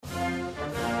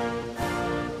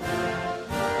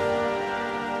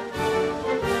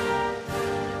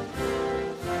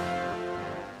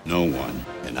no one,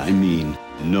 and I mean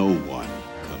no one,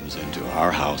 comes into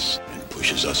our house and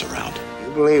pushes us around.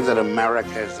 You believe that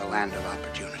America is the land of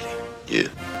opportunity? Yeah.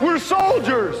 We're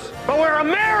soldiers, but we're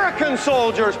American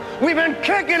soldiers. We've been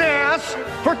kicking ass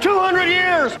for 200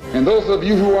 years. And those of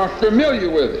you who are familiar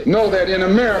with it know that in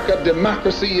America,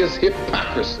 democracy is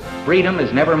hypocrisy. Freedom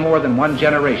is never more than one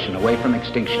generation away from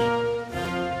extinction.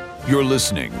 You're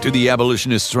listening to the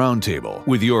Abolitionists Roundtable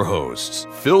with your hosts,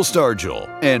 Phil Stargell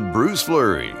and Bruce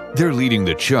Fleury. They're leading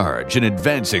the charge in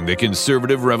advancing the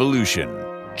conservative revolution.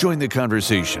 Join the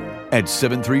conversation at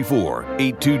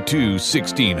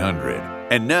 734-822-1600.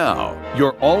 And now,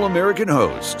 your all-American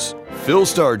hosts, Phil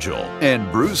Stargell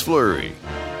and Bruce Fleury.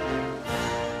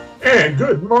 And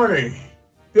good morning.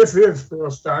 This is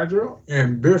Phil Stargell,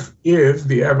 and this is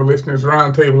the Abolitionist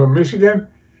Roundtable of Michigan.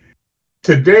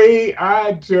 Today,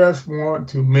 I just want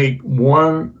to make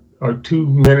 1 or 2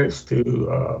 minutes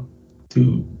to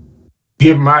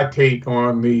give my take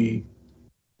on the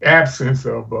absence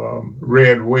of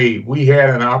red wave. We had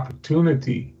an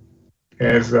opportunity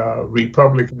as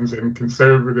Republicans and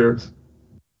conservatives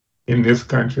in this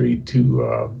country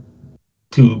to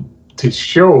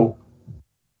show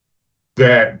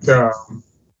that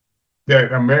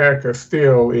that America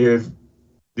still is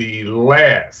the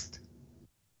last.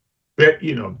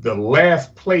 The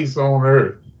last place on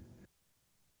earth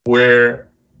where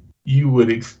you would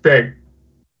expect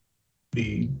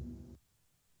the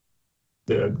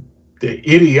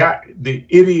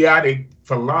idiotic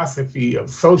philosophy of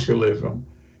socialism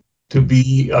to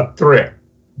be a threat.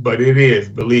 But it is,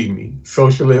 believe me,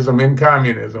 socialism and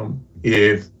communism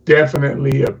is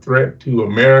definitely a threat to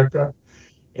America,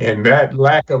 and that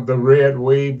lack of the red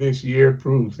wave this year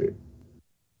proves it.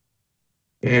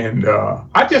 And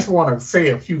I just want to say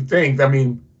a few things. I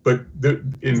mean, but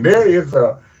there is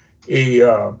a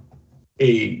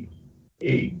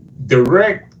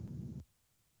direct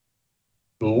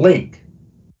link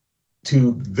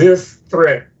to this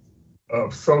threat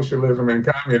of socialism and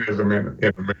communism in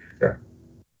America.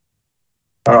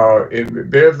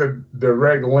 And there's a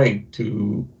direct link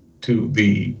to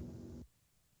the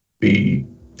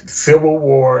Civil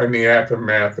War and the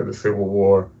aftermath of the Civil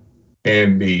War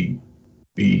and the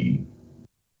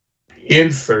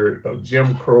insert of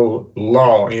Jim Crow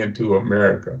law into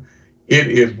America.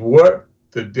 It is what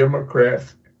the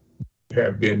Democrats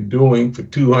have been doing for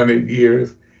 200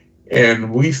 years,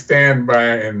 and we stand by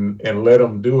and let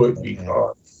them do it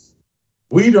because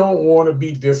we don't want to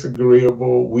be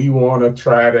disagreeable. We want to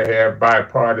try to have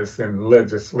bipartisan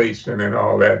legislation and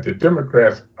all that. The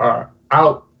Democrats are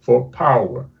out for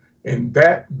power, and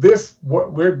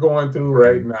what we're going through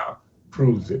right now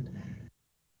proves it.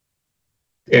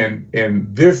 And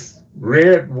this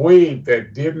red wave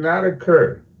that did not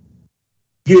occur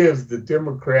gives the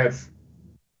Democrats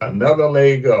another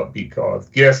leg up, because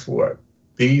guess what?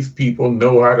 These people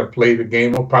know how to play the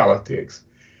game of politics.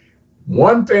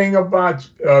 One thing about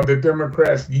the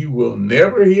Democrats you will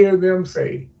never hear them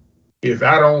say is,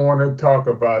 I don't want to talk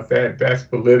about that. That's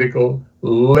political.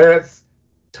 Let's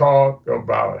talk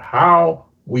about how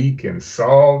we can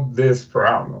solve this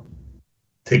problem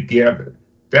together.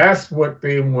 That's what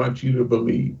they want you to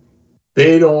believe.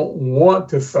 They don't want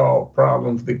to solve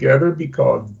problems together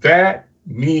because that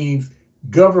means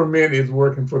government is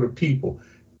working for the people.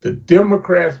 The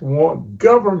Democrats want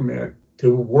government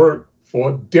to work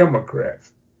for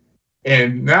Democrats.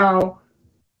 And now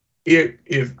it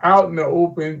is out in the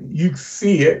open. You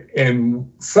see it.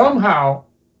 And somehow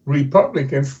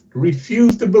Republicans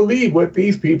refuse to believe what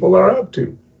these people are up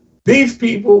to. These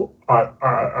people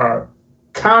are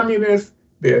communists.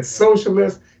 They're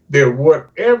socialists. They're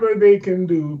whatever they can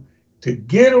do to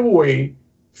get away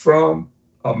from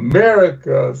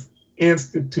America's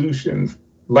institutions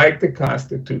like the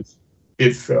Constitution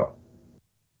itself.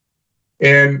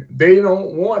 And they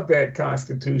don't want that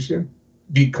Constitution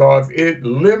because it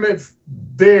limits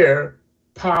their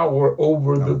power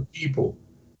over the people.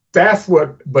 That's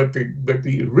what, but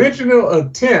the original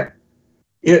intent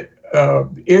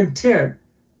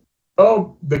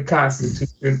of the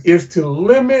Constitution is to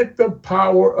limit the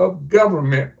power of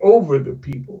government over the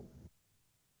people.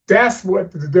 That's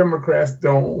what the Democrats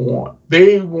don't want.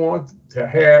 They want to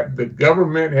have the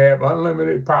government have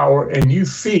unlimited power, and you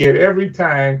see it every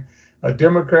time a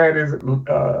Democrat is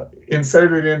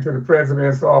inserted into the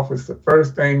president's office. The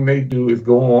first thing they do is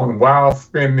go on wild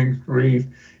spending sprees.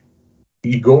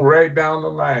 You go right down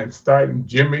the line, starting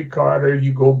Jimmy Carter,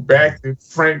 you go back to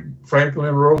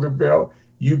Franklin Roosevelt.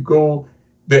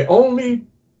 The only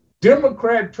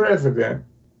Democrat president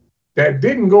that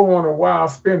didn't go on a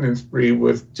wild spending spree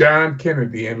was John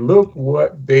Kennedy, and look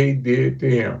what they did to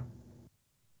him.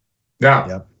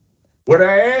 Now, What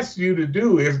I ask you to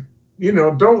do is,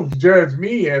 don't judge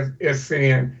me as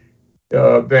saying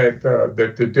that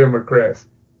the Democrats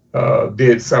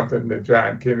did something to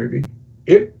John Kennedy.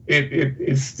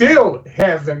 It still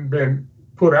hasn't been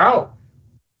put out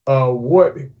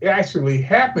what actually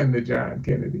happened to John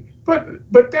Kennedy.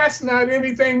 But that's not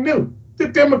anything new. The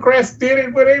Democrats did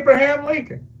it with Abraham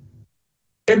Lincoln.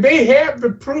 And they have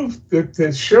the proof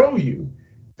to show you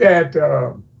that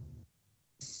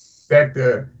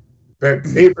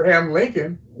that Abraham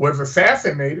Lincoln was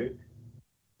assassinated,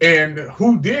 and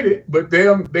who did it, but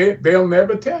they'll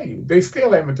never tell you. They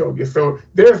still haven't told you. So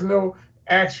there's no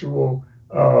actual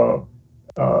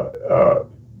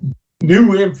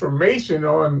new information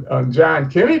on John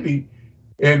Kennedy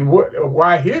and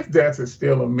why his death is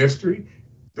still a mystery.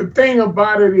 The thing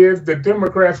about it is the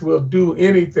Democrats will do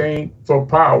anything for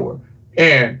power,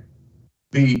 and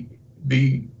the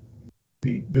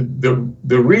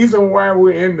reason why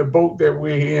we're in the boat that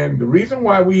we're in, the reason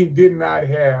why we did not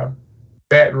have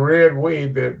that red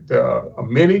wave that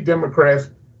many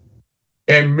Democrats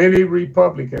and many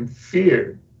Republicans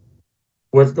feared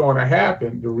was going to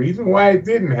happen, the reason why it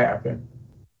didn't happen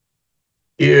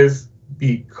is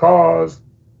because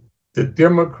the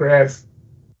Democrats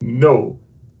know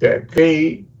that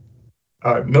they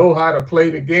know how to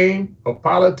play the game of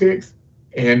politics,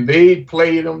 and they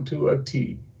played them to a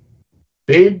T.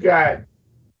 They've got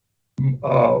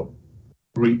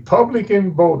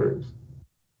Republican voters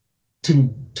to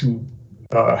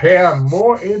have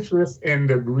more interest in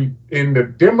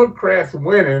the Democrats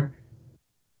winning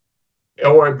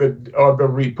or the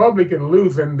Republican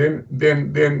losing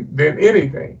than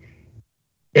anything.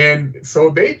 And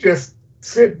so they just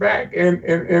sit back and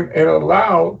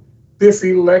allow this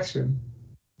election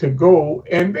to go,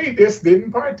 and they just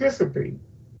didn't participate.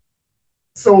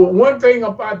 So one thing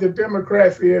about the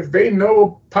Democrats is they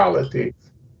know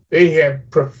politics. They have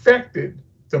perfected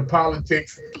the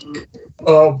politics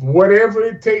of whatever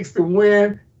it takes to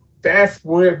win. That's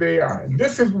where they are. And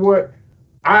this is what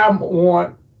I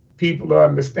want people to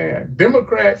understand.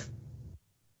 Democrats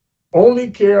only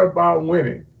care about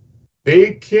winning.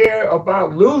 They care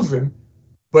about losing,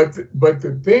 but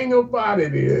the thing about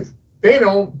it is they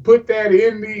don't put that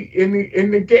in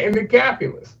the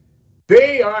calculus.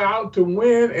 They are out to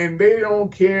win, and they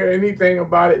don't care anything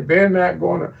about it. They're not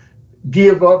going to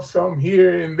give up some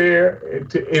here and there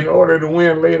in order to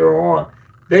win later on.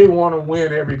 They want to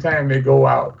win every time they go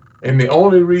out. And the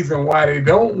only reason why they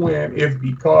don't win is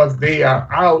because they are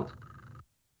out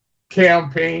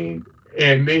campaigned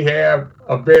and they have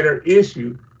a better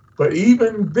issue. But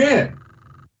even then,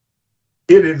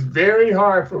 it is very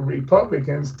hard for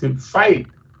Republicans to fight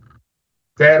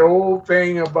that old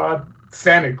thing about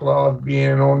Santa Claus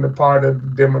being on the part of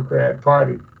the Democrat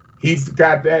Party. He's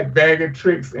got that bag of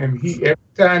tricks, and every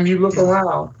time you look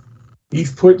around,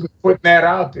 he's putting that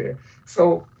out there.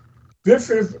 So this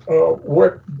is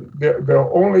what the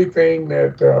only thing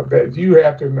that you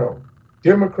have to know.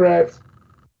 Democrats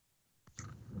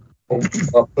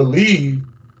believe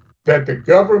that the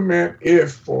government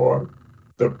is for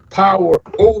the power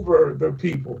over the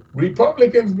people.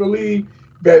 Republicans believe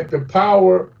that the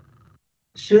power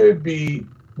should be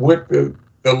with the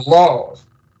laws.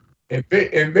 And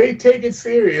they take it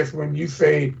serious when you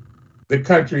say the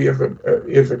country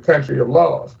is a country of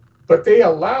laws. But they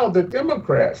allow the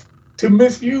Democrats to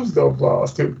misuse those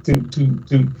laws, to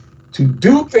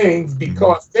do things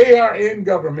because they are in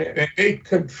government and they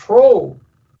control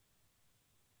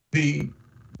the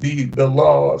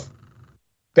laws.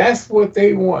 That's what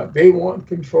they want. They want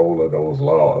control of those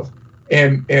laws.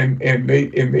 And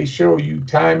they show you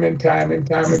time and time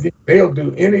again. They'll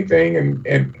do anything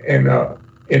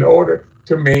in order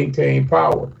to maintain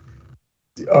power.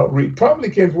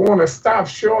 Republicans want to stop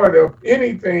short of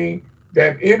anything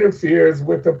that interferes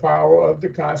with the power of the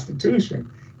Constitution.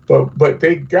 But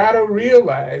they gotta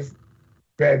realize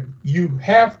that you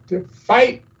have to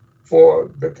fight for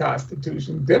the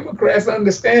Constitution. Democrats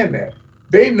understand that.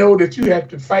 They know that you have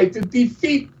to fight to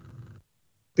defeat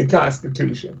the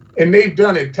Constitution. And they've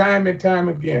done it time and time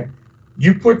again.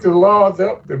 You put the laws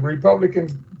up, the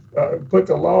Republicans put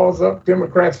the laws up,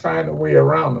 Democrats find a way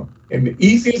around them. And the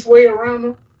easiest way around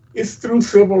them is through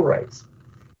civil rights.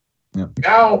 Yeah.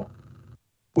 Now,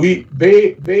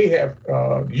 they have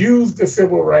used the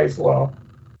civil rights law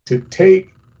to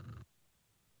take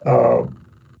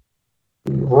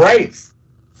rights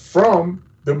from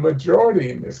the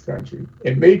majority in this country.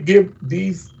 And they give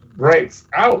these rights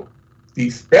out,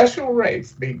 these special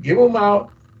rights, they give them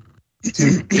out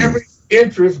to every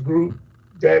interest group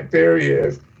that there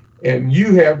is. And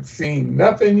you have seen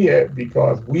nothing yet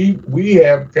because we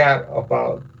have got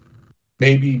about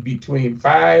maybe between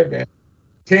 5 and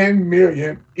 10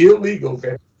 million illegals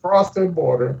that cross the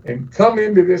border and come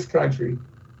into this country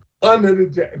under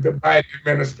the Biden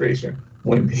administration.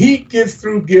 When he gets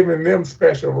through giving them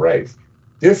special rights,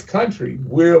 this country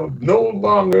will no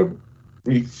longer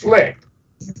reflect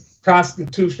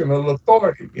constitutional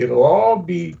authority. It'll all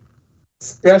be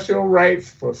special rights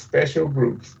for special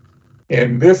groups.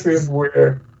 And this is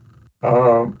where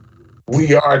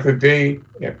we are today.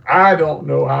 And I don't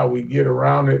know how we get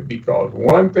around it, because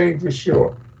one thing for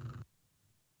sure,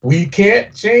 we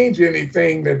can't change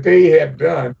anything that they have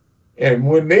done. And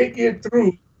when they get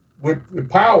through with the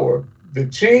power, the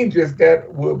changes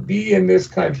that will be in this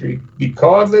country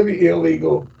because of the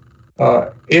illegal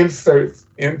inserts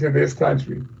into this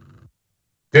country,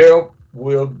 there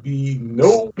will be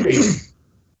no way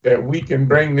that we can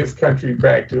bring this country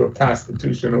back to a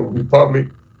constitutional republic.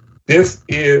 This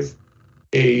is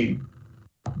going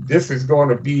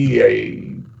to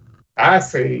be I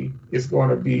say it's going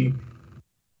to be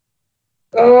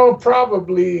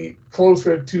probably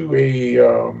closer to a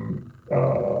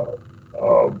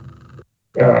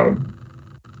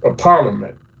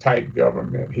parliament type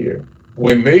government here.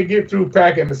 When they get through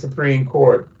packing the Supreme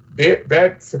Court,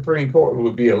 that Supreme Court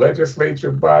will be a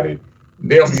legislature body.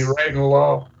 They'll be writing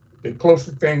law. The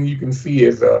closest thing you can see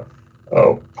is a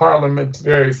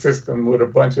parliamentary system with a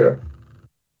bunch of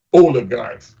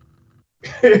oligarchs,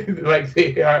 like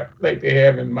they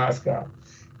have in Moscow.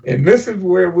 And this is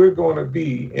where we're going to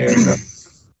be.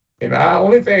 And the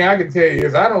only thing I can tell you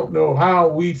is I don't know how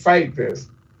we fight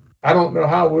this. I don't know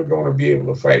how we're going to be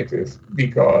able to fight this,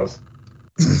 because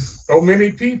so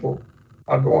many people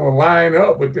are going to line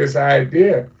up with this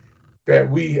idea that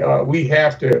we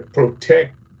have to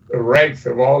protect the rights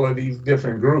of all of these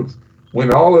different groups,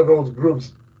 when all of those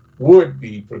groups would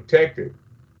be protected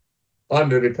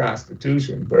under the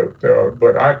Constitution. But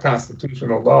our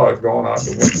constitutional law is going out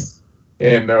the window.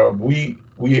 And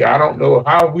I don't know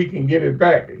how we can get it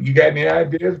back. You got any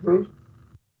ideas, Bruce?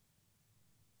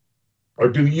 Or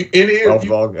do you?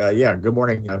 Yeah. Good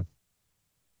morning.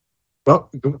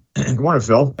 Good morning,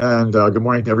 Phil, and good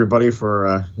morning to everybody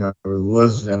for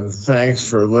listening. And thanks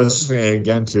for listening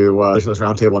again to this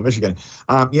Roundtable in Michigan.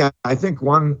 I think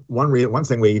one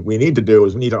thing we need to do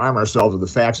is we need to arm ourselves with the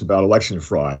facts about election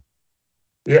fraud.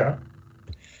 Yeah.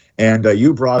 And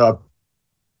you brought up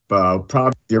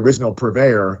probably the original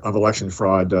purveyor of election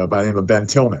fraud by the name of Ben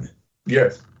Tillman.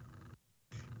 Yes.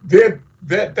 That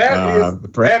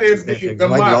is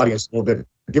the audience a little bit.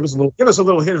 Give us a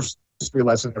little history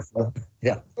lesson there, Phil.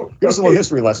 Yeah. Give us a little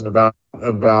history lesson about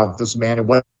this man and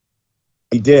what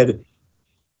he did.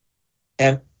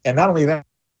 And not only that,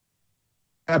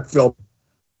 Phil,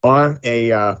 on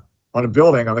a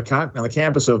building on the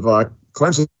campus of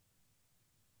Clemson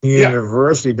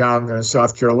University down in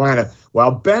South Carolina,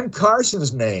 while Ben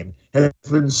Carson's name has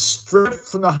been stripped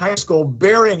from the high school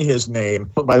bearing his name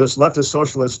by this leftist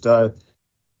socialist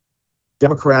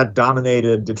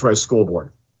Democrat-dominated Detroit school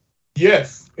board.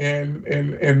 Yes, and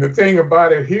the thing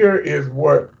about it here is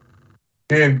what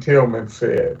Ben Tillman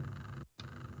said.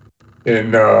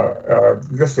 And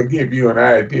just to give you an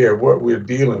idea of what we're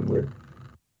dealing with.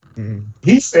 Mm-hmm.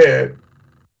 He said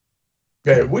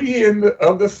that we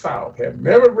of the South have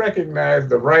never recognized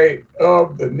the right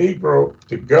of the Negro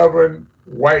to govern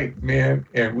white men,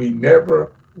 and we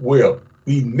never will.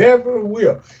 We never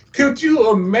will. Could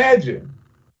you imagine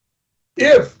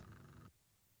if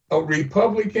a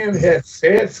Republican had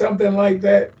said something like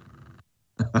that?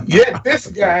 Yet this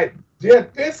guy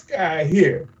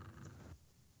here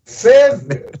says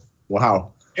this.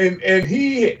 Wow.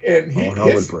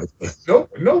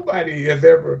 Nobody has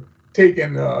ever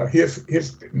taken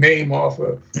his name off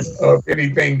of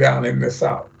anything down in the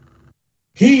South.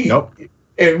 Nope.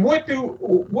 And what did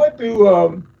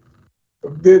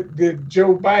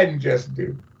Joe Biden just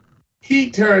do?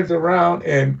 He turns around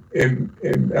and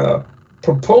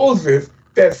proposes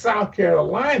that South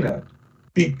Carolina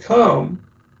become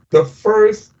the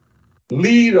first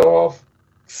lead-off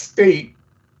state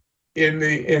in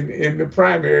the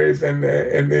primaries and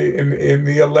in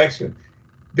the election.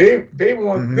 They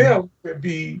want them to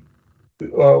be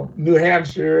New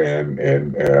Hampshire and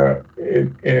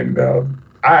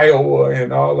Iowa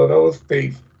and all of those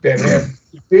states that have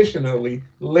traditionally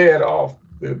led off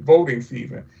the voting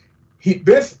season.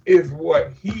 This is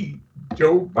what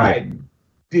Joe Biden,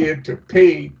 did to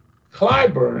pay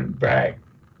Clyburn back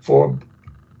for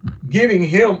getting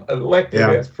him elected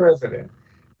as president.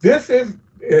 This is,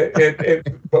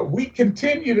 but we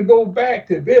continue to go back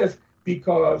to this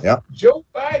because Joe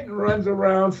Biden runs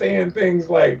around saying things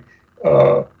like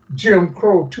Jim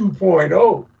Crow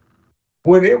 2.0.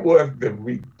 when it was the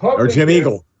Republicans. Or Jim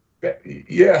Eagle.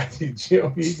 Yeah,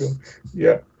 Jim Eagle.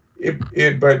 Yeah.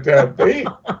 But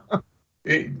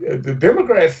the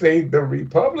Democrats say the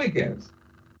Republicans,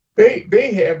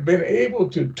 they have been able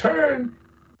to turn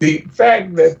the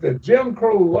fact that the Jim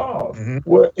Crow laws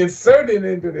were inserted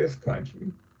into this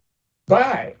country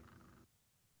by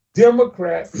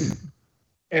Democrats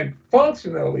and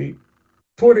functionally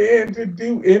put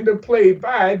into play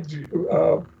by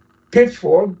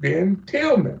Pitchfork Ben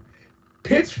Tillman.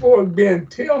 Pitchfork Ben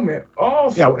Tillman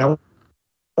also. Yeah. Now,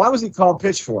 why was he called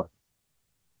Pitchfork?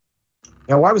 It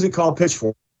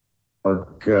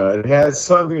has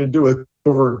something to do with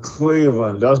over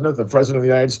Cleveland, doesn't it? The president of the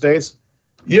United States.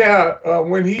 Yeah,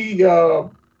 when he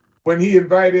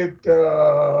invited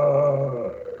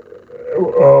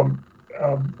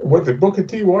was it Booker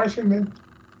T. Washington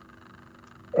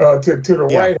to the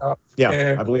White House?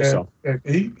 Yeah, I believe so. And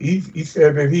he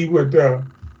said that he would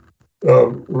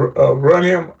run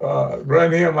him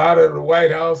out of the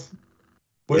White House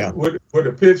with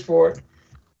a pitchfork.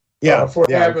 For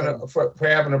having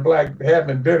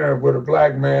dinner with a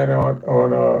black man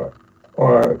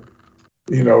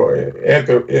in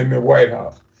the White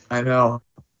House. I know.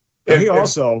 And he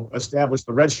also established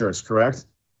the red shirts, correct?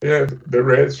 Yeah, the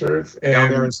red shirts down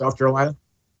there in South Carolina.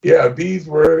 Yeah, these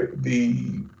were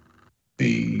the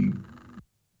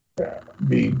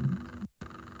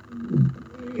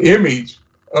image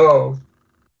of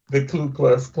the Ku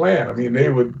Klux Klan. I mean, they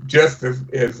were just as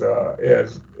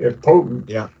potent.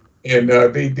 Yeah. And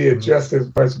they did just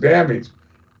as much damage.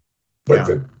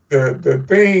 But the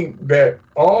thing that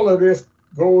all of this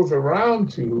goes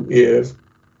around to is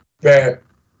that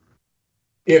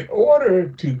in order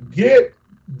to get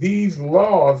these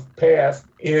laws passed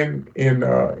in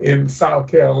South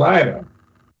Carolina,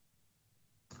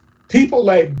 people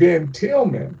like Ben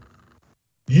Tillman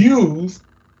used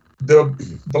the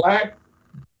black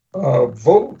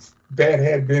votes that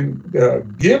had been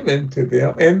given to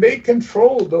them, and they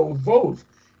controlled those votes.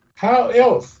 How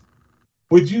else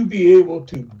would you be able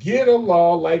to get a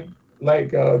law like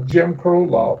Jim Crow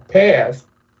law passed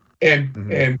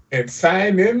and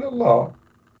sign in the law?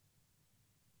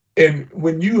 And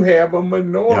when you have a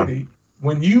minority,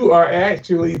 when you are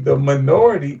actually the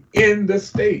minority in the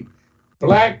state,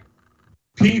 black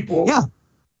people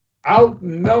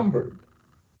outnumbered.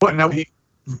 What now? 8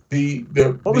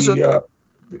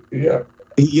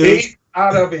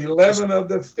 out of 11 of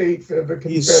the states of the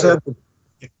Confederate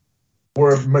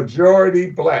were majority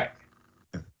black.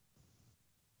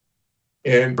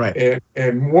 And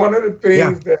one of the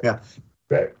things that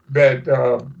Ben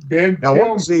now, Tillman,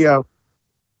 what was the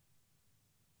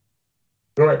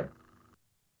go ahead.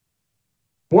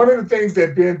 One of the things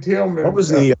that Ben Tillman, what was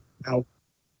the go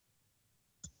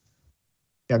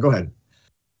ahead.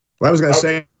 What I was going to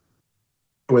say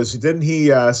was, didn't he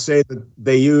say that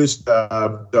they used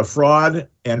the fraud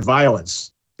and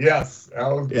violence? Yes,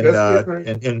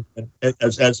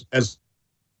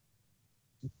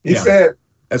 he said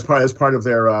as part of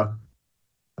their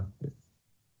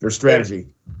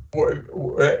strategy.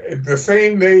 The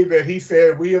same day that he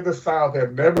said, we of the South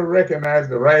have never recognized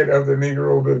the right of the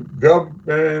Negro to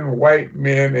govern white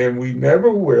men, and we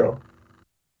never will.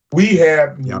 We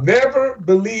have never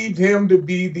believed him to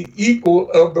be the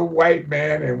equal of the white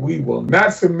man, and we will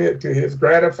not submit to his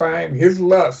gratifying his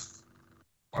lusts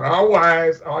on our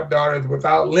wives, our daughters,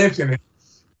 without lynching him.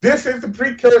 This is the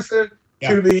precursor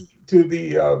to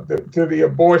the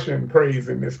abortion craze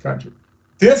in this country.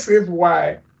 This is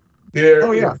why there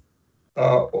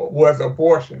was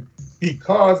abortion,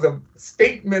 because of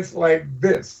statements like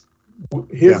this.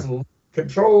 His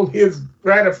controlled his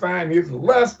gratifying his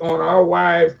lust on our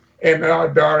wives and our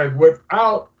daughters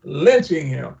without lynching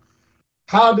him.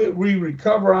 How did we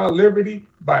recover our liberty?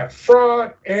 By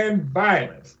fraud and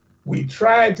violence. We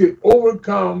tried to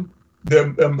overcome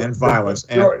the violence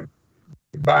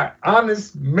by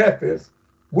honest methods,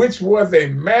 which was a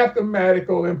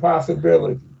mathematical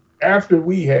impossibility. After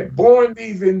we had borne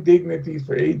these indignities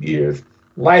for 8 years,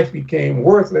 life became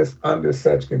worthless under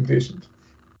such conditions.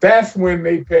 That's when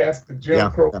they passed the Jim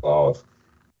Crow laws.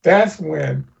 That's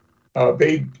when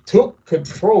they took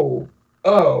control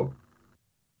of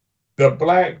the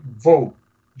black vote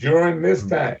during this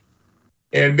time.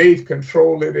 And they've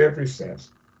controlled it ever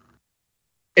since.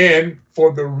 And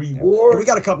for the reward... We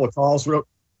got a couple of calls. Go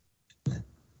ahead.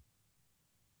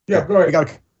 We got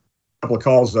a couple of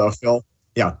calls, Phil.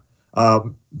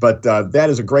 But that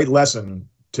is a great lesson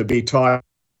to be taught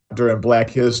during Black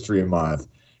History Month.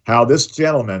 How this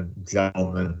gentleman,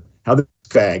 how this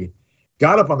fag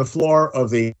got up on the floor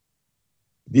of the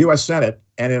U.S. Senate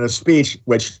and in a speech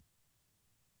which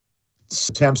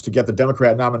attempts to get the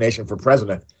Democrat nomination for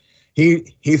president, he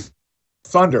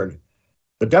thundered,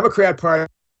 the Democrat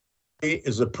Party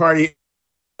is a party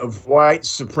of white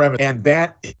supremacy, and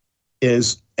that's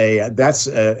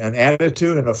an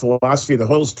attitude and a philosophy that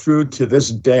holds true to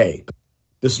this day,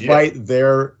 despite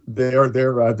their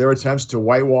attempts to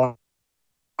whitewash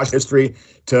history,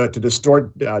 to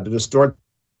distort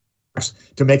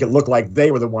to make it look like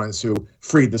they were the ones who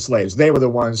freed the slaves. They were the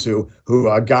ones who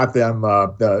got them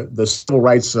the Civil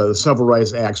Rights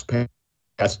Acts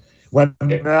passed. When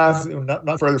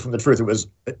not further from the truth, it was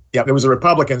the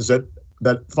Republicans that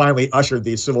finally ushered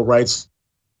these civil rights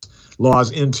laws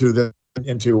into the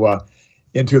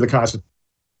Constitution.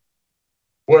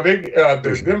 Well,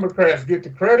 the Democrats get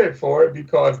the credit for it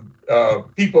because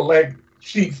people like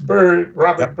Sheets Byrd,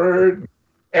 Robert Byrd,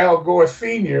 Al Gore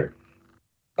Sr.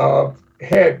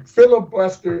 Had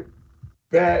filibustered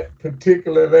that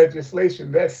particular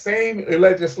legislation, that same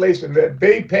legislation that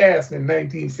they passed in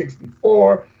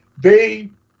 1964. They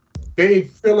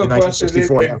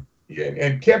filibustered it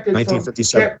and kept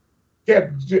it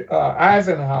kept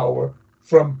Eisenhower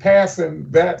from passing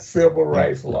that civil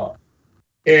rights law.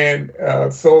 And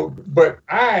but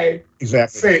I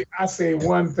say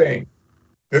one thing: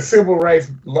 the civil rights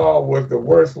law was the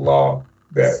worst law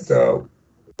that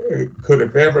could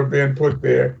have ever been put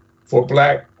there for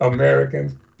Black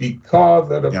Americans because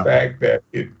of the fact that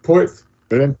it puts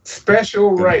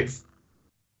special rights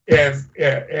as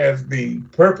the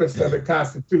purpose of the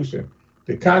Constitution.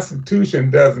 The Constitution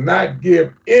does not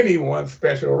give anyone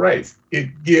special rights.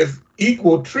 It gives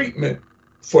equal treatment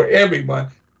for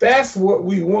everyone. That's what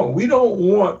we want. We don't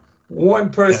want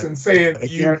one person saying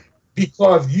you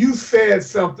because you said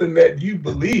something that you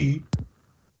believe,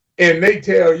 and they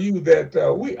tell you that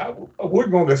we're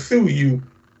going to sue you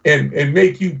and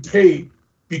make you pay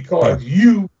because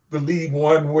you believe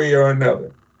one way or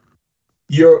another.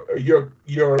 Your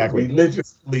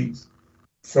religious beliefs.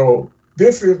 So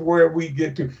this is where we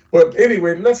get to. But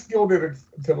anyway, let's go to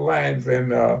the lines, and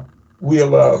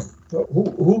we'll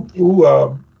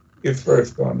who is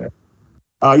first on that.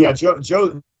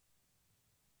 Joe.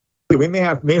 We may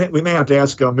have to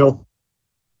ask Milt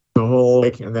the whole,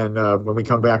 and then when we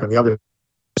come back on the other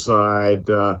side,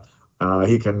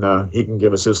 he can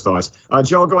give us his thoughts.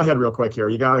 Joe, go ahead real quick here.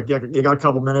 You got a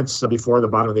couple minutes before the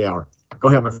bottom of the hour. Go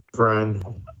ahead, my friend.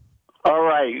 All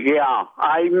right, yeah.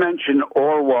 I mentioned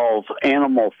Orwell's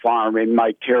Animal Farm in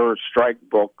my Terror Strike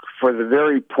book for the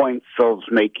very point Phil's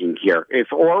making here.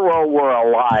 If Orwell were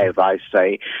alive, I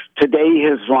say, today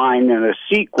his line in a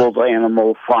sequel to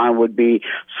Animal Farm would be,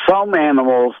 some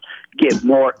animals get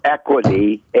more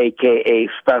equity, a.k.a.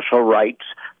 special rights,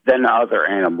 than other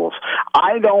animals.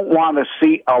 I don't want to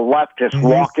see a leftist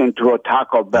walk into a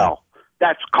Taco Bell.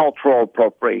 That's cultural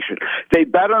appropriation. They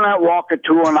better not walk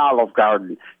into an Olive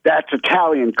Garden. That's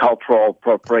Italian cultural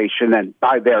appropriation, and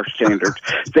by their standards.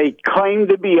 They claim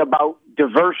to be about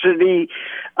diversity,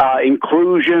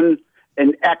 inclusion,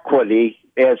 and equity,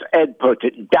 as Ed puts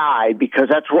it, die, because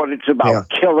that's what it's about,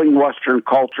 killing Western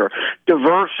culture.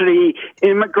 Diversity,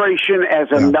 immigration as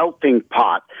a melting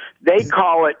pot. They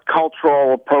call it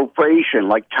cultural appropriation,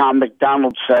 like Tom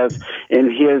McDonald says in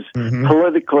his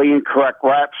politically incorrect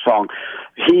rap song.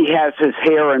 He has his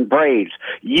hair in braids.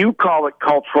 You call it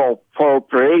cultural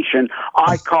appropriation.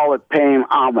 I call it paying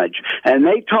homage. And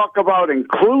they talk about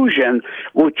inclusion,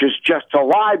 which is just a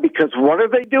lie, because what are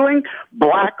they doing?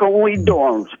 Black-only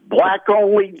dorms,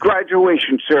 black-only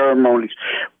graduation ceremonies.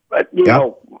 You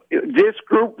know, this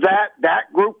group, that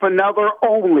group, another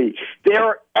only.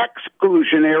 They're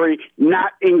exclusionary,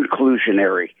 not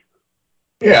inclusionary.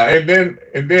 Yeah, and then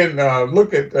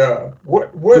look at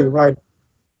what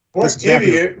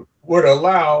idiot would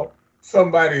allow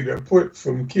somebody to put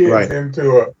some kids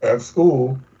into a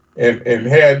school and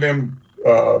have them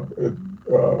as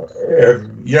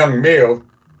young males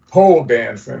pole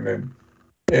dancing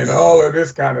and all of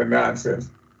this kind of nonsense.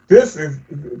 This is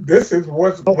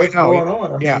what's going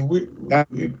on. I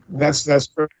mean, that's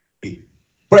crazy.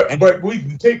 But we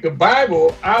can take the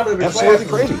Bible out of the absolutely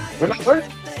classroom. Crazy. We're not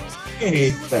learning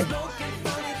anything.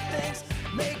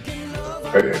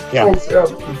 Folks, as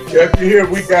you hear,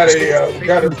 we got a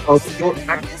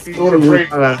break.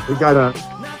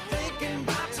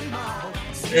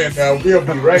 And we'll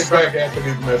be right back after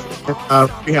these messages.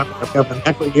 We have an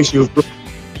equity issue.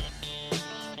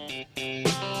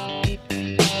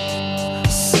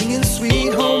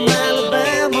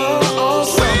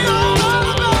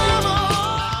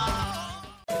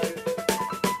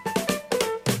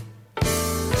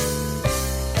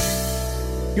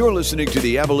 You're listening to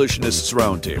the Abolitionists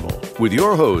Roundtable with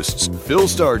your hosts, Phil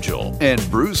Stargell and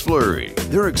Bruce Fleury.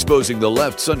 They're exposing the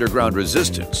left's underground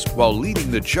resistance while leading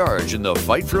the charge in the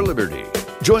fight for liberty.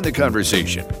 Join the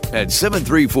conversation at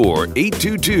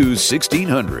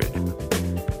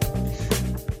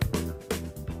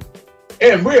 734-822-1600.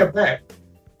 And we're back.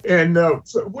 And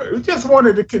so we just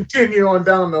wanted to continue on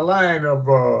down the line of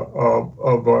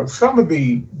some of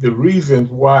the reasons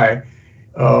why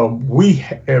we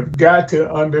have got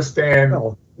to understand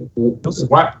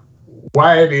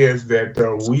why it is that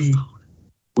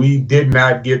we did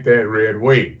not get that red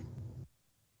wave.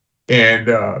 And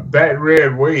that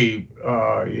red wave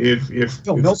is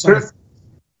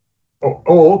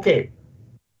okay.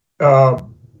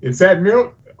 Is that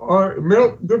Milt?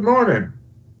 Milt, good morning.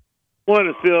 Good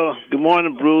morning, Phil. Good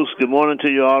morning, Bruce. Good morning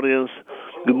to your audience.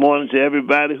 Good morning to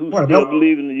everybody who still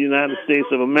believes in the United States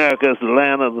of America as the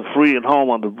land of the free and home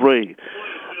of the brave.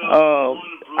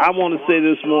 I want to say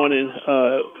this morning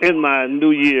in my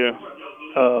New Year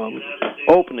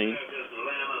opening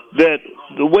that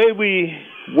the way we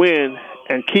win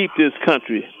and keep this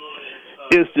country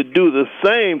is to do the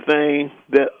same thing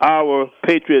that our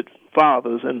patriot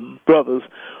fathers and brothers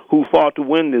who fought to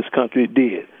win this country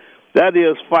did. That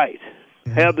is fight.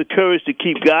 Have the courage to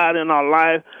keep God in our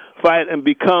life, fight, and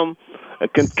become,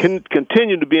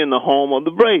 continue to be in the home of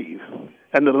the brave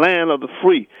and the land of the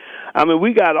free. I mean,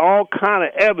 we got all kind of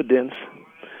evidence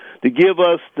to give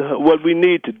us what we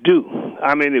need to do.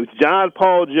 I mean, it was John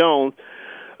Paul Jones,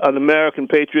 an American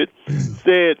patriot,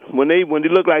 said when he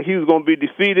looked like he was going to be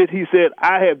defeated, he said,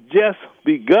 "I have just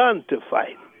begun to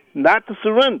fight, not to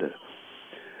surrender."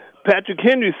 Patrick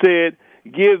Henry said,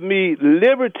 "Give me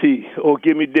liberty or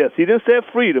give me death." He didn't say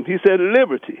freedom. He said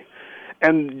liberty.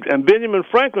 And Benjamin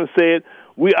Franklin said,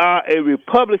 "We are a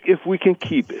republic if we can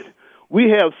keep it."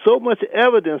 We have so much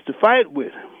evidence to fight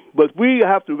with, but we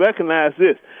have to recognize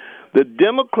this. The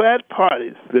Democrat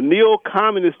Party, the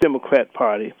neo-communist Democrat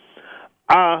Party,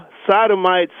 are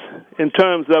sodomites in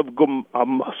terms of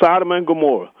Sodom and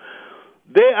Gomorrah.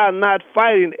 They are not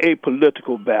fighting a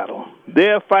political battle.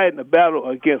 They're fighting a battle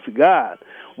against God.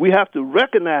 We have to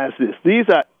recognize this. These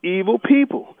are evil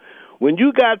people. When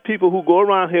you got people who go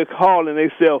around here calling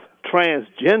themselves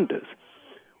transgenders,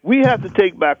 we have to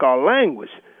take back our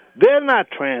language. They're not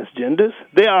transgenders.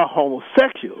 They are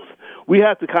homosexuals. We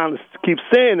have to kind of keep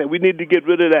saying that. We need to get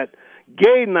rid of that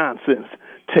gay nonsense.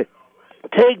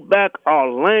 Take back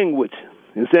our language.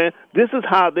 You see? This is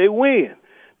how they win.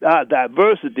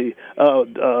 Diversity,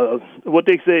 what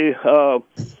they say,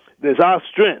 is our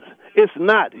strength. It's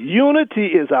not. Unity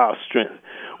is our strength.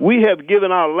 We have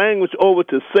given our language over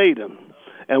to Satan,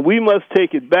 and we must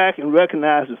take it back and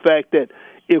recognize the fact that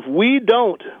if we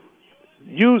don't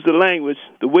use the language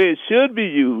the way it should be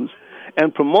used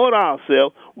and promote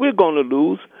ourselves, we're going to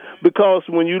lose, because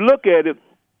when you look at it,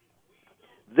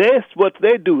 that's what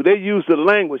they do. They use the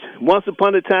language. Once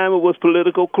upon a time, it was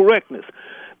political correctness.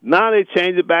 Now they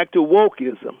change it back to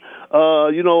wokeism.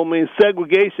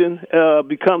 Segregation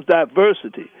becomes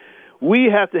diversity. We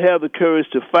have to have the courage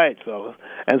to fight, fellas.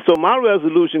 And so my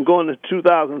resolution going to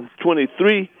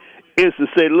 2023 is to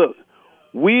say, look,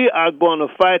 we are going to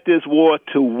fight this war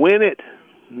to win it,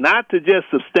 not to just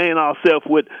sustain ourselves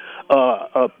with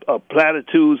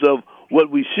platitudes of what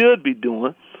we should be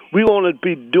doing. We want to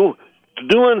be doing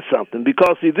something,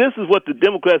 because, see, this is what the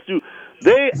Democrats do.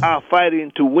 They are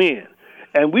fighting to win.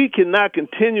 And we cannot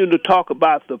continue to talk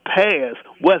about the past,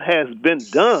 what has been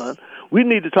done. We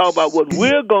need to talk about what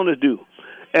we're going to do.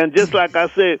 And just like I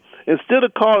said, instead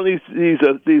of calling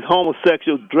these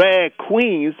homosexuals drag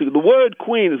queens, the word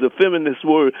queen is a feminist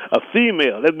word, a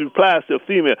female. That applies to a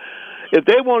female. If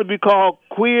they want to be called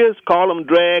queers, call them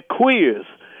drag queers.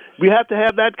 We have to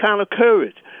have that kind of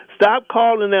courage. Stop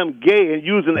calling them gay and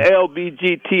using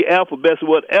LBGT alphabets or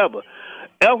whatever.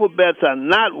 Alphabets are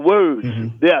not words.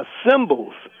 Mm-hmm. They are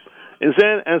symbols.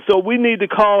 And so we need to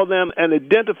call them and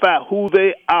identify who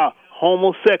they are.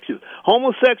 Homosexuals.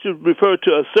 Homosexuals refer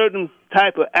to a certain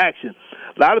type of action.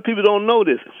 A lot of people don't know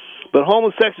this, but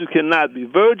homosexuals cannot be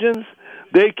virgins.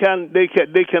 They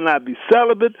cannot be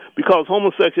celibate, because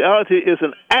homosexuality is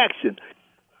an action.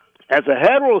 As a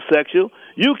heterosexual,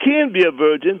 you can be a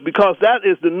virgin because that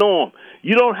is the norm.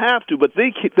 You don't have to, but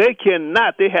they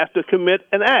cannot. They have to commit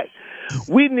an act.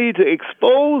 We need to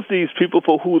expose these people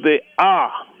for who they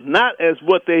are, not as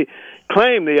what they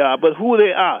claim they are, but who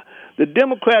they are. The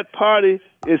Democrat Party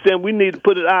is saying we need to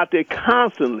put it out there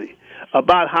constantly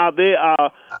about how they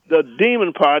are the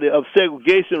demon party of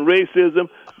segregation, racism,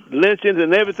 lynchings,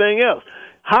 and everything else.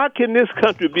 How can this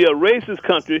country be a racist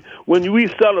country when we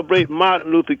celebrate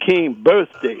Martin Luther King's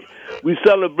birthday? We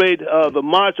celebrate the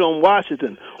March on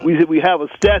Washington. We have a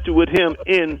statue with him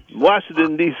in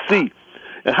Washington, D.C.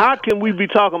 And how can we be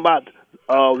talking about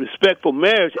Respectful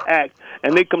Marriage Act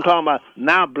and they come talking about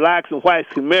now blacks and whites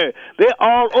can marry? They're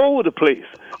all over the place.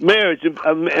 Marriage,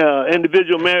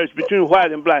 individual marriage between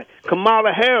white and black.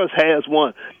 Kamala Harris has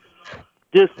one.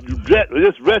 This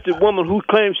wretched woman who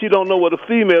claims she don't know what a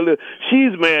female is,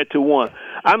 she's married to one.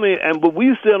 I mean, but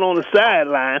we still on the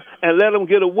sideline and let them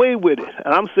get away with it.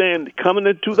 And I'm saying, coming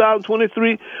in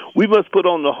 2023, we must put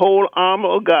on the whole armor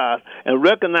of God and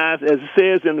recognize, as it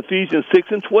says in Ephesians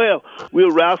 6:12,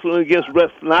 we're wrestling against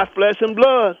not flesh and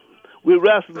blood. We're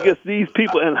wrestling against these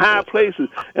people in high places.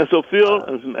 And so, Phil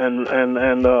and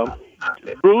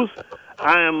Bruce,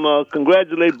 I am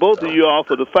congratulate both of you all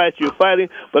for the fight you're fighting,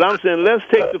 but I'm saying let's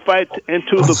take the fight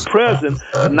into the present,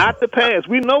 not the past.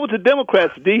 We know what the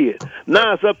Democrats did.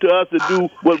 Now it's up to us to do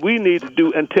what we need to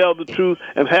do and tell the truth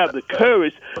and have the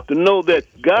courage to know that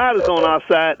God is on our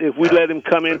side if we let him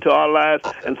come into our lives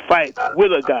and fight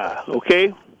with a God,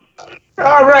 okay?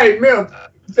 All right, Milt.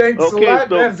 Thanks a lot.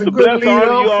 So that's a good lead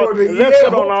off for the year. Let's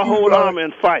put on our whole armor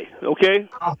and fight, okay?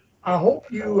 I hope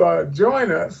you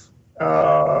join us. And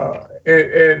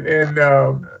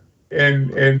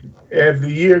as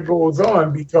the year goes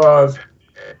on, because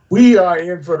we are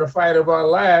in for the fight of our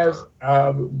lives,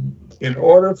 in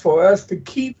order for us to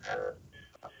keep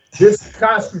this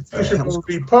constitutional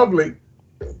republic,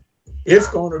 it's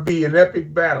going to be an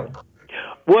epic battle.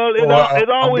 Well, it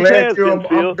always has been,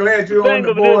 Phil. I'm glad you're on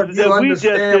the board. You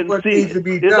understand what needs to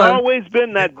be done. It's always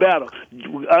been that battle.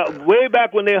 Way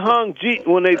back when they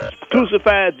when they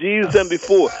crucified Jesus and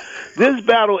before. This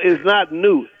battle is not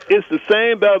new. It's the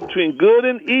same battle between good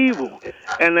and evil.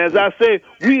 And as I say,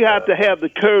 we have to have the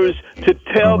courage to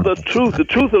tell the truth. The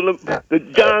truth of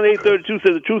John 8:32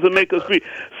 says the truth will make us free.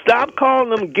 Stop calling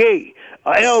them gay.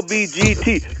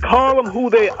 LBGT. Call them who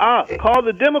they are. Call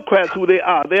the Democrats who they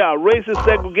are. They are racist,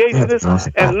 segregationists,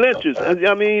 and lynchers.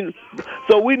 I mean,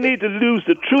 so we need to use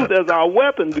the truth as our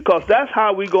weapon because that's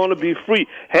how we're going to be free.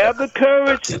 Have the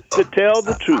courage to tell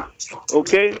the truth.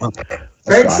 Okay?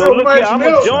 Thanks so look much, here, I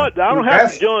don't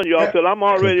have to join y'all because I'm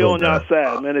already on y'all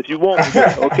side, man, if you want me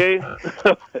to, okay?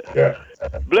 Yeah.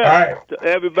 Bless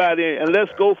everybody, and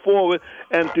let's go forward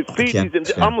and defeat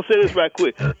these. I'm going to say this right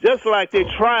quick. Just like they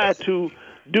tried to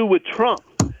do with Trump.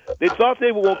 They thought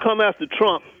they were going to come after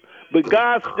Trump, but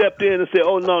God stepped in and said,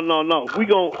 oh, no.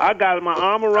 I got my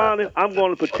arm around him. I'm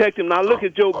going to protect him. Now look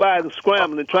at Joe Biden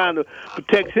scrambling and trying to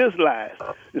protect his lives.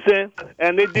 You see?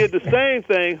 And they did the same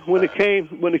thing when it came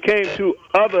to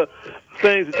other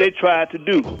things that they tried to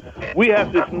do. We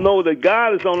have to know that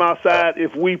God is on our side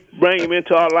if we bring him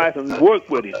into our life and work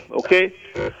with him, okay?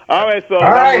 All right, fellas,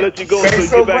 I'm going to let you go so you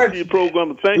get back to your program.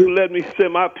 But thanks for letting me say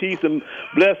my piece and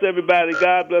bless everybody.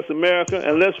 God bless America,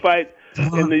 and let's fight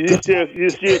in this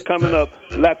year coming up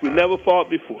like we never fought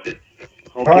before. Okay?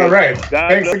 All right. God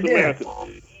thanks bless again. America.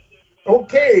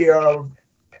 Okay,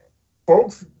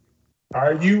 folks,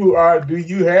 do you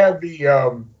have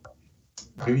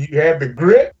the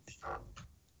grit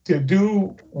to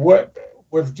do what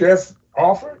was just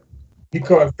offered?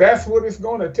 Because that's what it's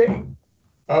going to take.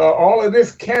 All of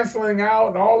this canceling out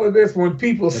and all of this, when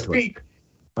people speak,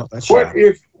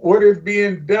 what is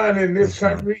being done in this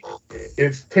country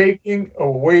is taking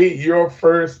away your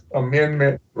First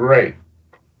Amendment right.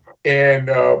 And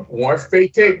once they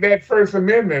take that First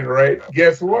Amendment right,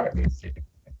 guess what?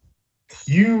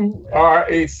 You are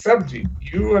a subject.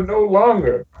 You are no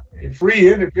longer a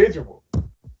free individual.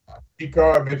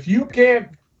 Because if you can't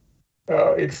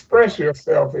express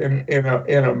yourself in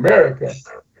America,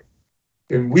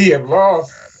 then we have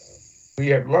lost.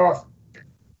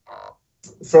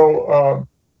 So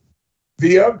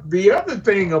the other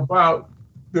thing about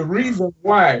the reason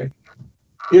why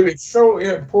it is so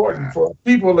important for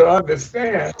people to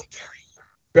understand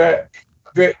that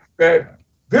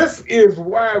this is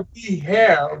why we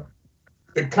have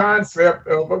the concept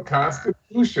of a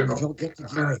constitutional.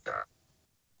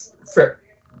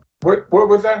 What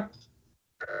was that?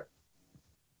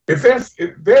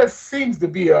 There seems to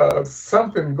be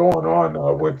something going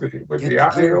on with the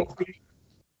audio feed.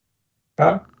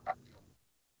 Huh?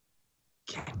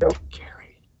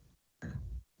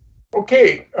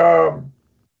 Okay.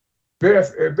 There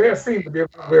seems to be a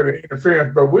little bit of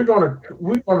interference, but we're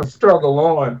gonna struggle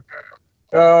on.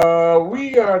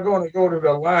 We are going to go to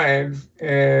the lines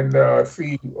and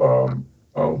see who's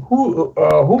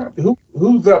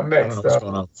up next. What's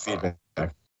going on with feedback?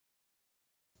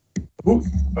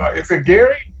 Is it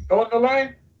Gary on the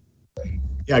line?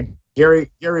 Yeah,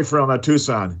 Gary from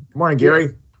Tucson. Good morning,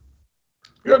 Gary.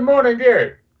 Good morning,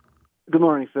 Gary. Good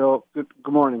morning, Phil. Good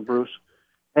morning, Bruce.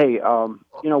 Hey,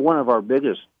 one of our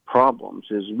biggest problems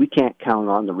is we can't count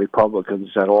on the Republicans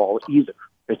at all either.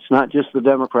 It's not just the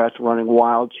Democrats running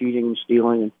wild, cheating and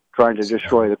stealing and trying to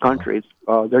destroy the country.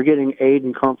 They're getting aid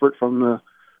and comfort from the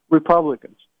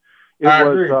Republicans. It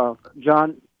was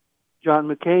John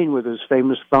McCain with his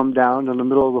famous thumb down in the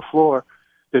middle of the floor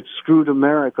that screwed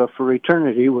America for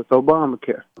eternity with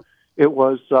Obamacare. It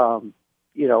was,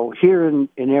 here in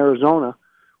Arizona,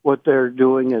 what they're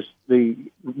doing is the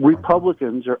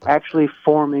Republicans are actually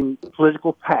forming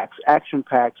political pacts, action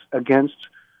pacts against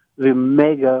the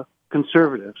mega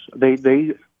conservatives.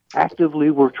 They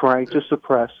actively were trying to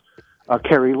suppress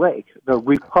Kerry Lake, the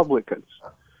Republicans.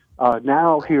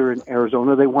 Now here in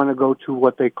Arizona, they want to go to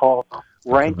what they call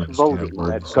ranked voting,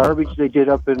 that garbage they did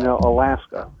up in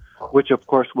Alaska, which of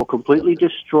course will completely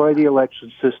destroy the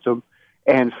election system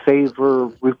and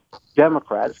favor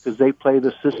Democrats because they play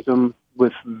the system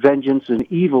with vengeance and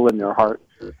evil in their heart.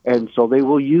 And so they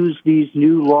will use these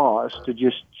new laws to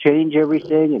just change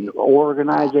everything and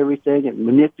organize everything and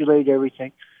manipulate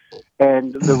everything.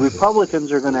 And the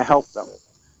Republicans are going to help them.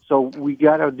 So we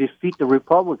got to defeat the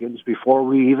Republicans before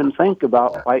we even think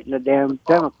about fighting a damn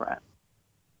Democrat.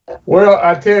 Well,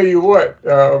 I tell you what,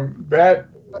 that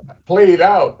played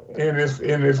out in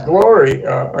its glory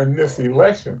in this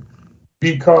election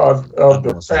because of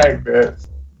the fact that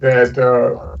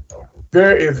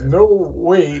there is no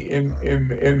way in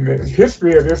the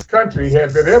history of this country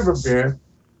has it ever been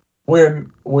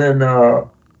when a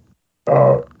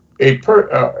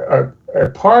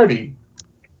party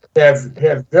has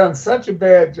done such a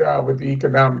bad job with the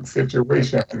economic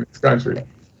situation in this country,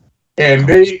 and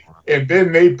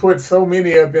then they put so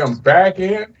many of them back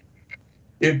in.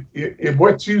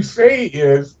 What you say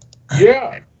is,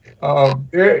 there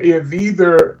is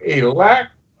either a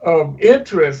lack of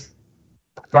interest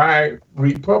by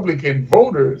Republican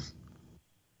voters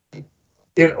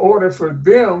in order for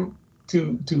them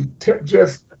to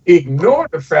just ignore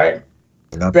the fact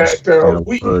that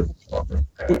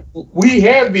we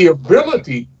have the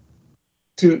ability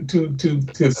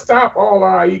to stop all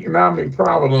our economic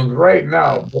problems right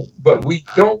now, but we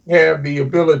don't have the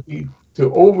ability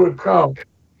to overcome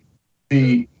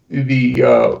the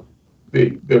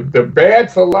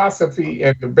bad philosophy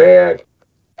and the bad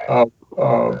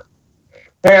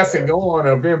passing on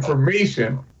of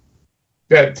information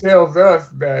that tells us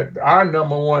that our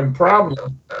number one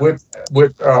problem with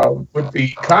the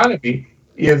economy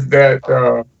is that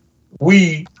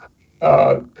we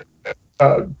are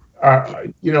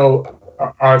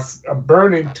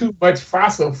burning too much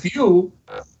fossil fuel,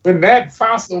 when that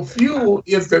fossil fuel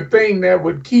is the thing that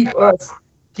would keep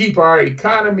our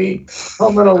economy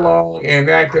humming along and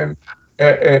acting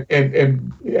as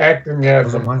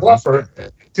a buffer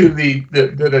to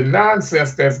the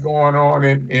nonsense that's going on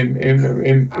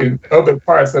in other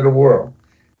parts of the world.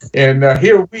 And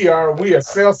here we are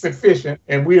self-sufficient,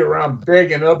 and we are around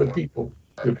begging other people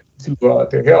to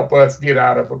help us get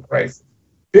out of a crisis.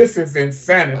 This is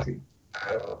insanity.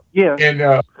 Yeah.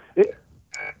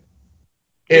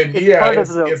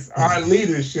 It's our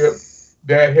leadership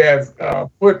that has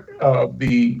put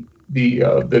the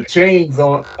chains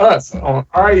on us, on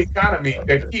our economy,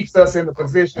 that keeps us in a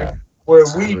position where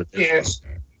we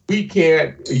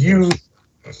can't use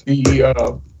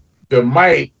the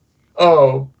might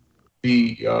of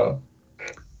the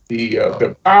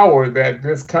power that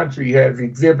this country has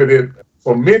exhibited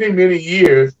for many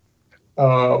years,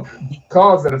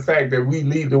 because of the fact that we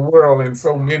lead the world in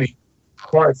so many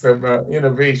parts of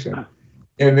innovation.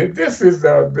 And this is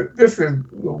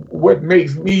what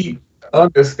makes me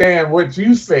understand what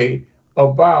you say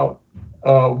about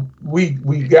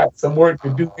we got some work to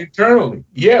do internally.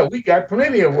 Yeah, we got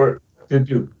plenty of work to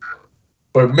do.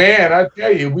 But man, I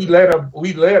tell you, we let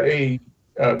a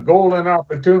golden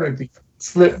opportunity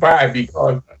slip by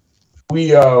because we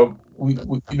have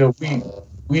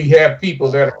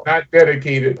people that are not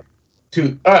dedicated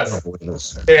to us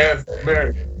as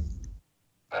Americans.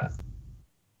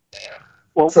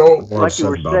 Well, so like you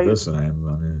were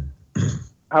saying,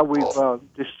 how we've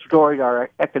destroyed our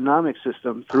economic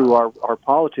system through our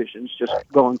politicians just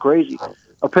going crazy.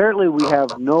 Apparently, we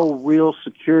have no real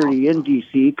security in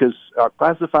D.C. because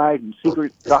classified and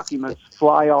secret documents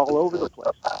fly all over the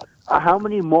place. How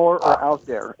many more are out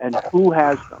there, and who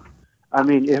has them? I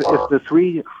mean, if the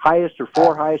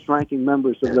four highest ranking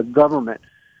members of the government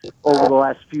over the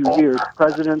last few years,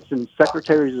 presidents and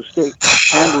secretaries of state,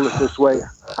 handle it this way,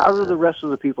 how do the rest of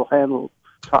the people handle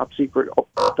top secret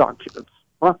documents?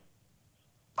 Huh?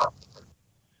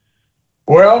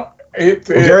 Well,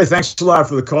 Gary, thanks a lot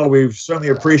for the call. We certainly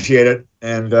appreciate it.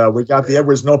 And we got the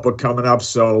Edwards Notebook coming up.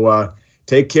 So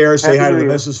take care. Say hi to the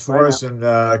missus for us,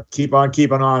 and keep on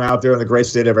keeping on out there in the great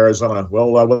state of Arizona.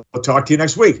 We'll talk to you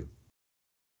next week.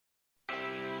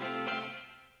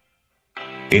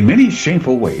 In many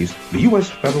shameful ways, the U.S.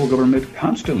 federal government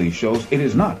constantly shows it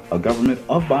is not a government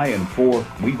of, by, and for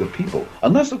we the people,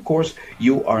 unless, of course,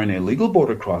 you are an illegal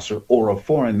border crosser or a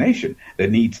foreign nation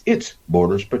that needs its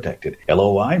borders protected.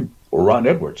 Hello, I'm Ron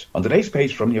Edwards. On today's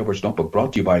page from the Edwards Notebook,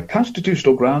 brought to you by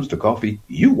Constitutional Grounds, the coffee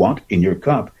you want in your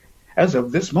cup. As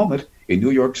of this moment, in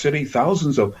New York City,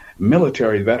 thousands of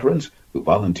military veterans who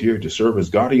volunteered to serve as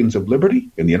guardians of liberty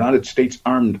in the United States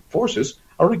Armed Forces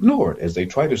are ignored as they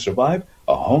try to survive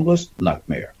a homeless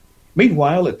nightmare.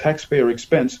 Meanwhile, at taxpayer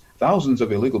expense, thousands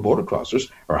of illegal border crossers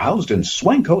are housed in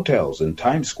swank hotels in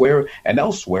Times Square and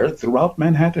elsewhere throughout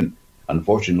Manhattan.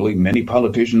 Unfortunately, many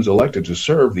politicians elected to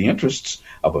serve the interests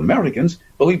of Americans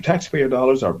believe taxpayer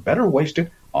dollars are better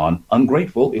wasted on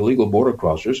ungrateful illegal border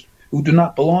crossers who do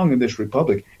not belong in this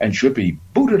republic and should be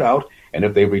booted out, and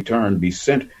if they return, be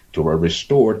sent to a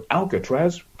restored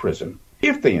Alcatraz prison.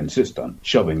 If they insist on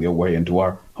shoving their way into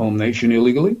our home nation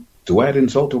illegally, to add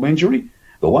insult to injury,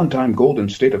 the one-time golden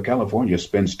state of California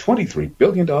spends $23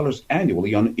 billion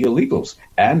annually on illegals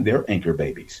and their anchor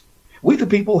babies. We the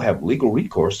people have legal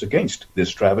recourse against this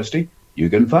travesty.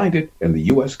 You can find it in the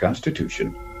U.S.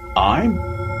 Constitution. I'm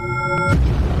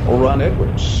Ron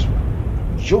Edwards.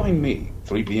 Join me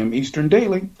 3 p.m. Eastern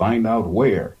daily. Find out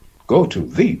where. Go to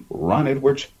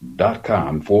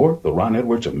theronedwards.com for the Ron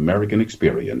Edwards American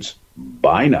Experience.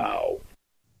 Bye now.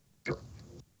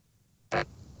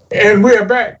 And we're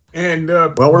back. And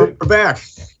we're back.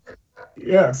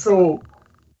 Yeah. So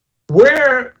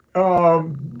where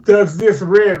does this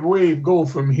red wave go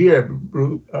from here,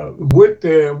 Bruce?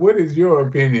 What is your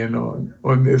opinion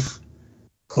on this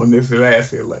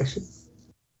last election?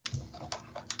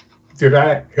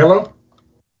 Hello?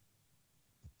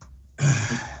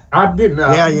 I didn't.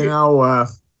 Yeah,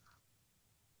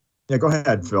 yeah, go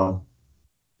ahead, Phil.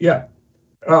 Yeah.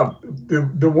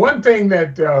 The one thing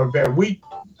that we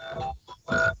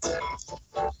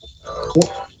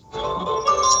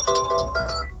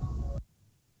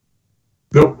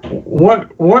one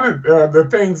of the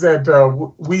things that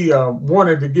we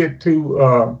wanted to get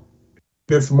to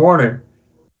this morning,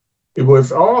 it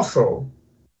was also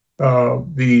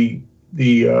the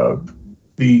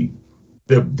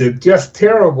just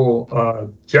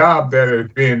terrible job that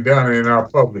is being done in our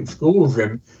public schools,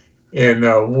 and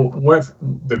what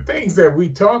the things that we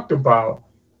talked about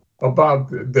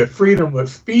the freedom of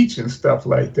speech and stuff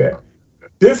like that.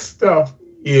 This stuff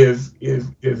has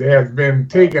been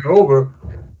taken over,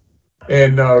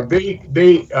 and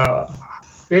they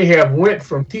have went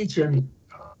from teaching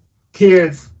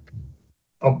kids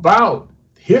about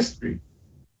history,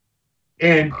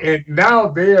 and now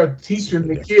they are teaching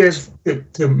the kids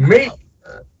to make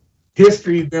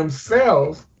history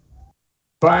themselves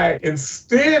by,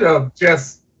 instead of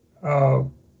just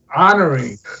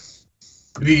honoring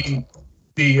the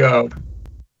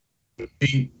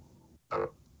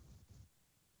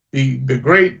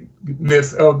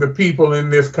greatness of the people in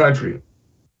this country.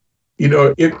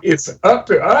 It's up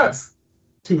to us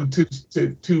to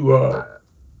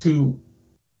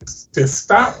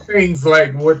stop things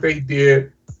like what they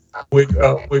did with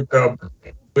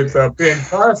Ben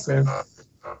Carson,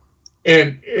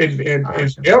 and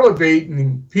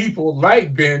elevating people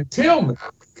like Ben Tillman.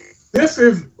 This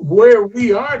is where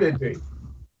we are today.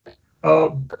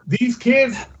 These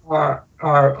kids are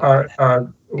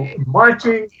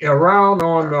marching around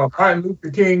on Martin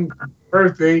Luther King's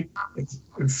birthday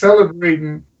and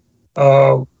celebrating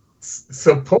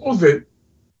supposed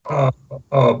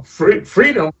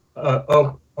freedom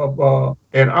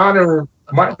and honor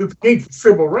Martin Luther King for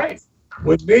civil rights,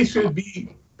 when they should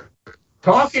be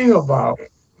talking about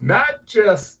not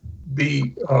just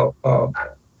the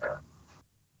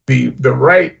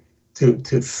right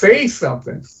to say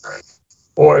something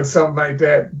or something like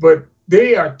that, but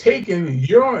they are taking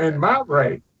your and my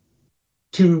right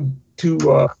to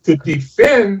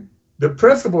defend the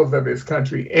principles of this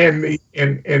country, and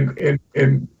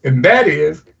that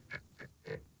is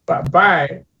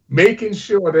by making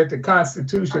sure that the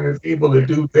Constitution is able to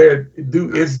do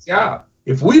its job.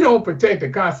 If we don't protect the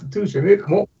Constitution, it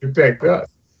won't protect us.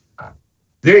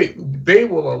 They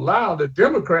will allow the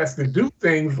Democrats to do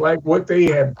things like what they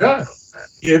have done,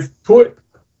 is put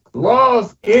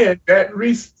laws in that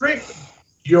restrict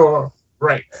your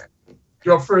rights,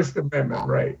 your First Amendment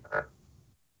right.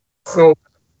 So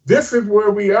this is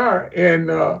where we are. And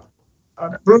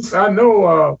Bruce, I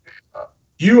know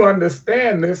you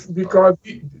understand this because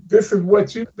this is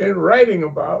what you've been writing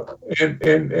about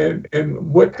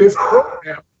and what this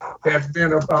program has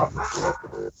been about.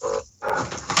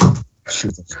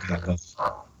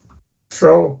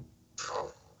 So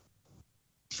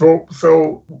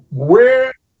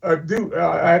where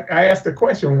I asked the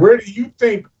question, where do you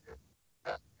think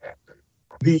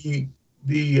the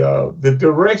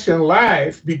direction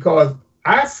lies? Because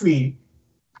I see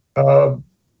the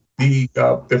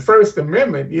First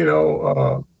Amendment,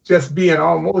 just being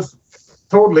almost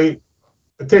totally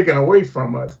taken away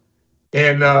from us,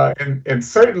 and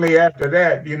certainly after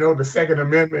that, the Second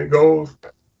Amendment goes,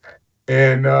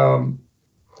 and I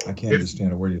can't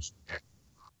understand a word you're saying.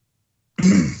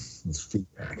 It's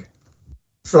feedback.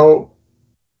 So,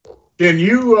 can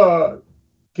you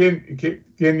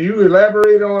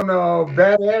elaborate on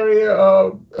that area?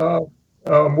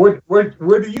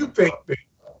 Where do you think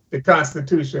the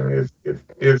Constitution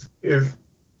is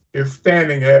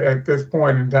standing at this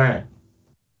point in time?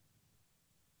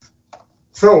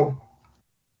 So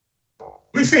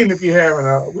we seem to be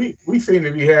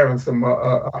having some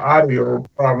audio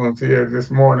problems here this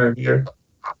morning here.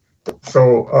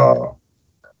 So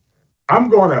I'm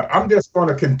just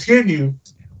gonna continue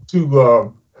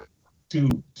to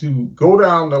go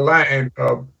down the line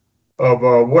of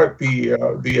what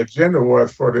the agenda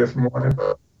was for this morning,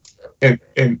 and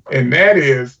that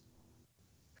is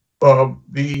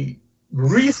the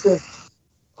recent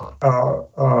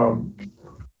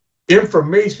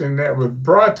information that was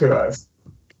brought to us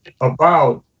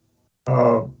about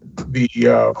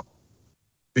the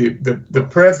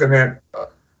president,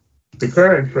 the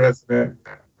current president,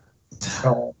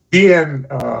 being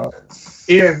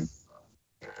in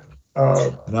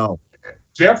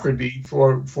jeopardy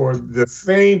for the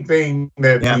same thing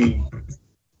that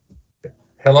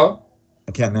Hello?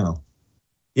 I can now.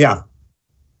 Yeah.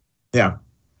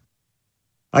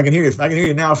 I can hear you. I can hear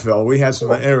you now, Phil. We had some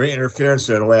interference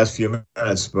there the last few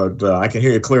minutes, but I can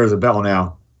hear you clear as a bell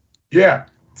now. Yeah.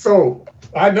 So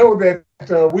I know that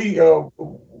there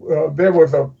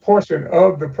was a portion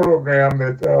of the program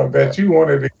that you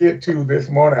wanted to get to this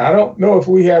morning. I don't know if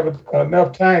we have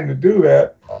enough time to do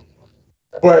that,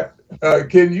 but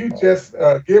can you just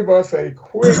give us a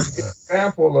quick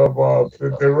example of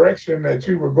the direction that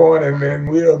you were going, and then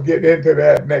we'll get into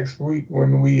that next week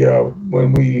when we start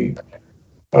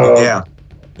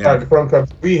the program, because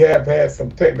we have had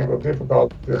some technical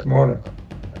difficulties this morning.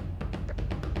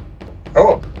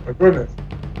 Oh my goodness!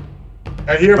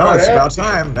 It's about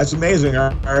time. That's amazing.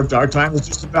 Our time is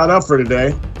just about up for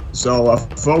today. So,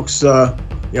 folks,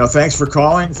 thanks for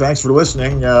calling. Thanks for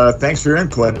listening. Thanks for your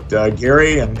input,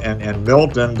 Gary and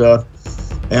Milt and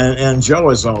Joe,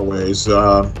 as always. It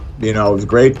was a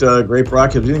great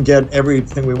broadcast. We didn't get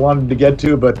everything we wanted to get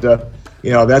to, but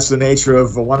that's the nature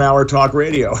of 1 hour talk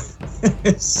radio.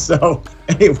 So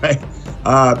anyway,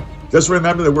 just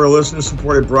remember that we're a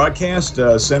listener-supported broadcast.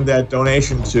 Send that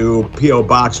donation to P.O.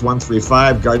 Box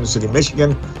 135, Garden City,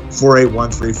 Michigan,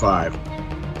 48135.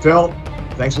 Phil,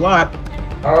 thanks a lot.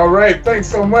 All right. Thanks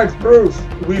so much, Bruce.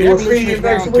 We will see you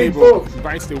next week, folks.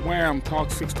 Invites the Wham Talk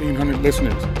 1600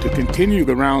 listeners to continue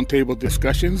the roundtable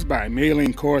discussions by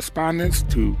mailing correspondence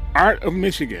to Art of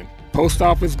Michigan, Post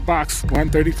Office Box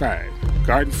 135,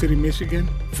 Garden City, Michigan,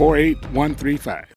 48135.